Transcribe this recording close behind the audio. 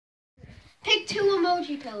Pick 2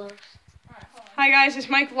 emoji pillows. Hi guys, it's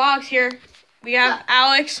Mike Vlogs here. We have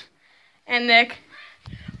Alex and Nick.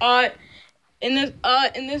 In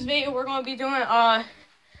this video we're gonna be doing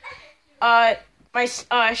my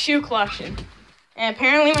shoe collection. And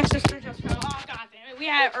apparently my sister just fell. Oh god damn it, we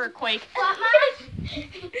had an earthquake.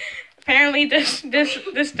 Apparently this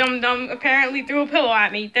dum-dum apparently threw a pillow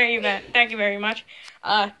at me. Thank you very much.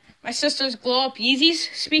 My sister's glow up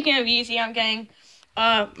Yeezys. Speaking of Yeezy, I'm getting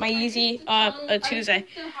my Yeezy Tuesday.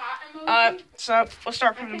 So we'll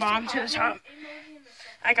start from the bottom to the top.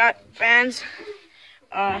 I got Vans.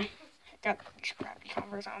 I got crappy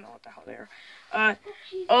Converse. I don't know what the hell they are.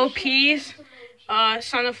 OPs.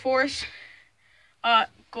 Son of Force.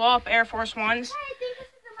 Glow up Air Force Ones.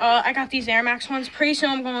 I got these Air Max ones. Pretty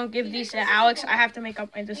soon I'm gonna give these to Alex. I have to make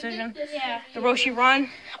up my decision. Yeah. The Roshi Run.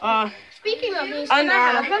 Speaking of these, Under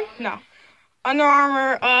Armour. No. Under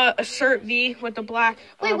Armour Assert V with the black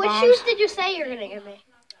Wait, what bombs. shoes did you say you're gonna give me?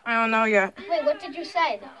 I don't know yet. Wait, what did you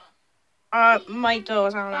say though? Might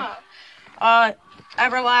those, I don't know.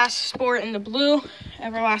 Everlast Sport in the blue,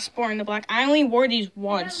 Everlast Sport in the black. I only wore these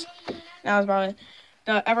once. That was about it.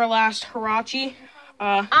 The Everlast Hirachi.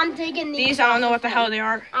 I'm digging these. I don't know what the hell they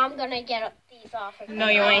are. I'm gonna get these off. No,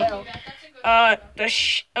 you ain't. The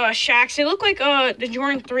Shaqs. They look like the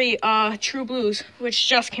Jordan 3 True Blues, which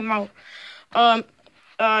just came out.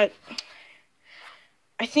 I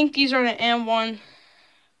think these are the M1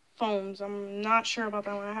 foams. I'm not sure about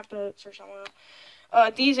that one. I have to search that one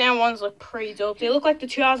out. These M1s look pretty dope. They look like the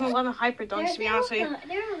 2011 Hyper Dunks, to be honest with you.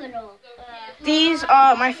 They're a little. These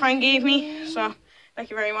my friend gave me, so thank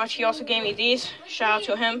you very much. He also gave me these. Shout out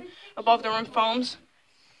to him. Above the rim foams.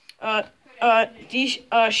 These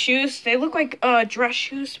shoes, they look like dress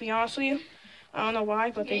shoes, to be honest with you. I don't know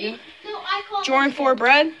why, but they do. Jordan 4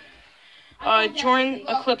 Bread. Jordan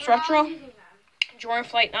Eclipse Retro. Jordan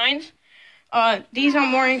Flight 9s. These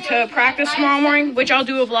I'm wearing to practice tomorrow morning, which I'll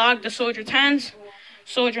do a vlog. The Soldier 10s,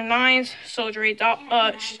 Soldier 9s, Soldier 8,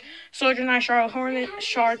 Soldier 9 Charlotte Hornet,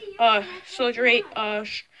 Soldier 8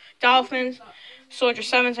 Dolphins, Soldier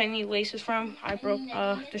 7s. I need laces from. I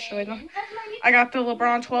destroyed them. I got the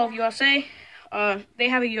LeBron 12 USA. They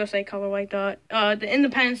have a USA colorway. The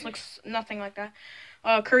Independence looks nothing like that.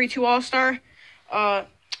 Curry 2 All-Star.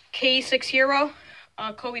 K6 Hero.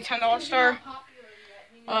 Kobe 10 All-Star.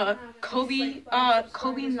 Kobe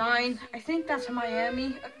 9. I think that's a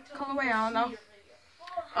Miami colorway. I don't know.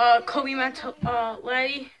 Kobe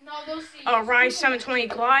Mentality. Rise 720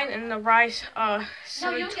 Glide and the Rise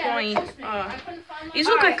 720. These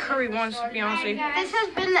look like Curry ones, to be honest with you. This has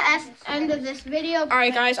been the end of this video.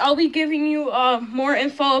 Alright guys, I'll be giving you more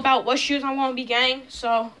info about what shoes I'm going to be getting.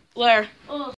 So, later.